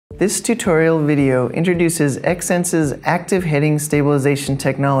This tutorial video introduces Xsens's Active Heading Stabilization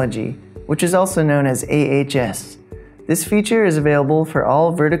technology, which is also known as AHS. This feature is available for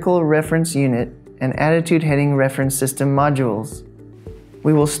all Vertical Reference Unit and Attitude Heading Reference System modules.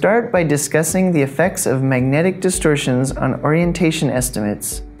 We will start by discussing the effects of magnetic distortions on orientation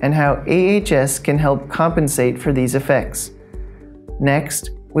estimates and how AHS can help compensate for these effects. Next,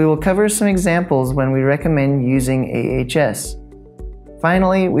 we will cover some examples when we recommend using AHS.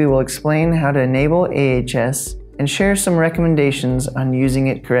 Finally, we will explain how to enable AHS and share some recommendations on using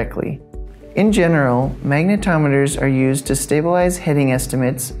it correctly. In general, magnetometers are used to stabilize heading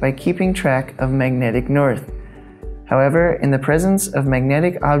estimates by keeping track of magnetic north. However, in the presence of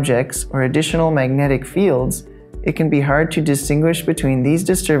magnetic objects or additional magnetic fields, it can be hard to distinguish between these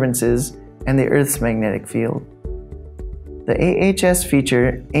disturbances and the Earth's magnetic field. The AHS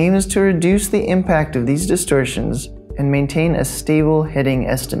feature aims to reduce the impact of these distortions and maintain a stable heading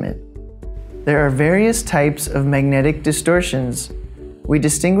estimate. There are various types of magnetic distortions. We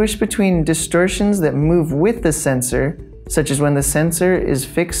distinguish between distortions that move with the sensor, such as when the sensor is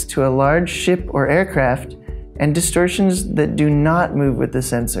fixed to a large ship or aircraft, and distortions that do not move with the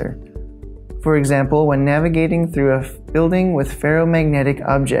sensor. For example, when navigating through a building with ferromagnetic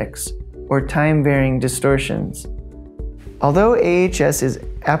objects, or time-varying distortions. Although AHS is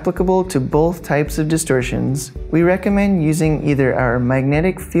applicable to both types of distortions, we recommend using either our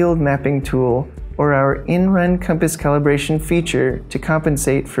magnetic field mapping tool or our in-run compass calibration feature to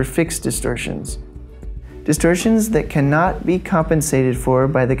compensate for fixed distortions. Distortions that cannot be compensated for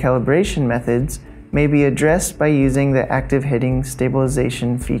by the calibration methods may be addressed by using the Active Heading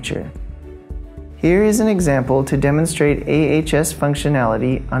Stabilization feature. Here is an example to demonstrate AHS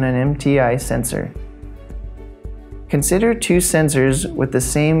functionality on an MTi sensor. Consider two sensors with the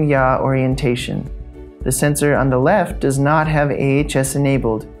same yaw orientation. The sensor on the left does not have AHS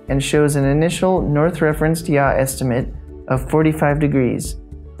enabled and shows an initial north-referenced yaw estimate of 45 degrees.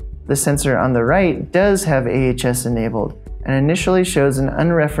 The sensor on the right does have AHS enabled and initially shows an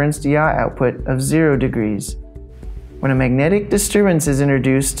unreferenced yaw output of 0 degrees. When a magnetic disturbance is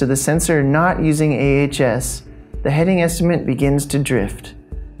introduced to the sensor not using AHS, the heading estimate begins to drift.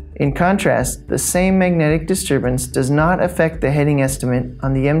 In contrast, the same magnetic disturbance does not affect the heading estimate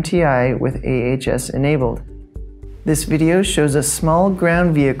on the MTi with AHS enabled. This video shows a small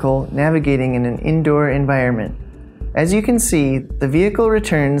ground vehicle navigating in an indoor environment. As you can see, the vehicle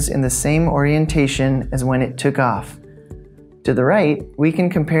returns in the same orientation as when it took off. To the right, we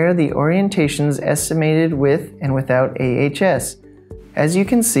can compare the orientations estimated with and without AHS. As you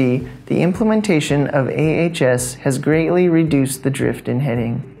can see, the implementation of AHS has greatly reduced the drift in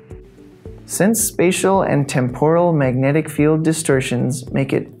heading. Since spatial and temporal magnetic field distortions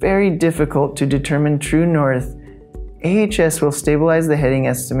make it very difficult to determine true north, AHS will stabilize the heading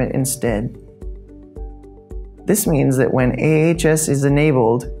estimate instead. This means that when AHS is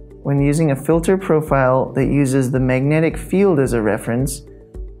enabled, when using a filter profile that uses the magnetic field as a reference,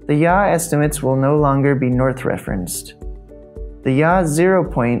 the yaw estimates will no longer be north-referenced. The yaw 0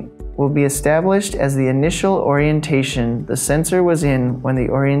 point will be established as the initial orientation the sensor was in when the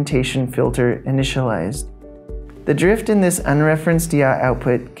orientation filter initialized. The drift in this unreferenced yaw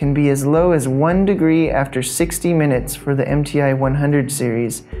output can be as low as 1 degree after 60 minutes for the MTi 100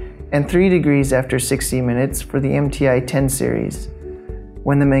 series and 3 degrees after 60 minutes for the MTi 10 series.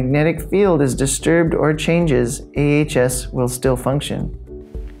 When the magnetic field is disturbed or changes, AHS will still function.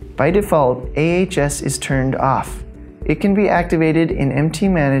 By default, AHS is turned off. It can be activated in MT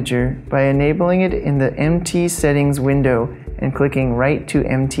Manager by enabling it in the MT Settings window and clicking Write to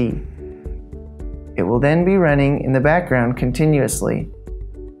MT. It will then be running in the background continuously.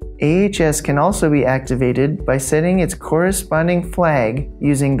 AHS can also be activated by setting its corresponding flag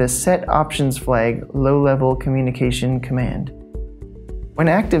using the Set Options flag low-level communication command. When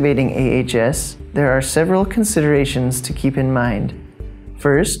activating AHS, there are several considerations to keep in mind.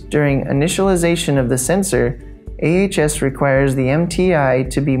 First, during initialization of the sensor, AHS requires the MTi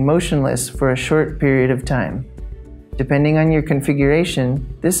to be motionless for a short period of time. Depending on your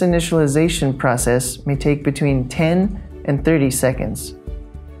configuration, this initialization process may take between 10 and 30 seconds.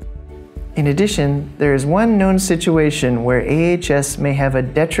 In addition, there is one known situation where AHS may have a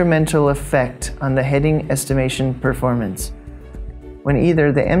detrimental effect on the heading estimation performance. When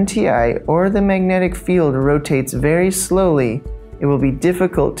either the MTi or the magnetic field rotates very slowly, it will be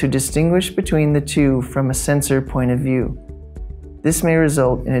difficult to distinguish between the two from a sensor point of view. This may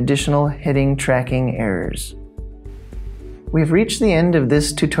result in additional heading tracking errors. We have reached the end of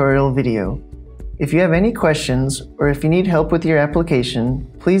this tutorial video. If you have any questions or if you need help with your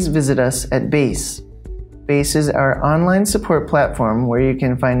application, please visit us at BASE. Base is our online support platform where you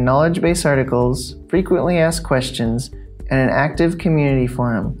can find knowledge base articles, frequently asked questions, and an active community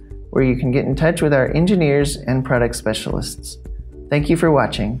forum where you can get in touch with our engineers and product specialists. Thank you for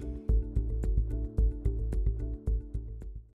watching.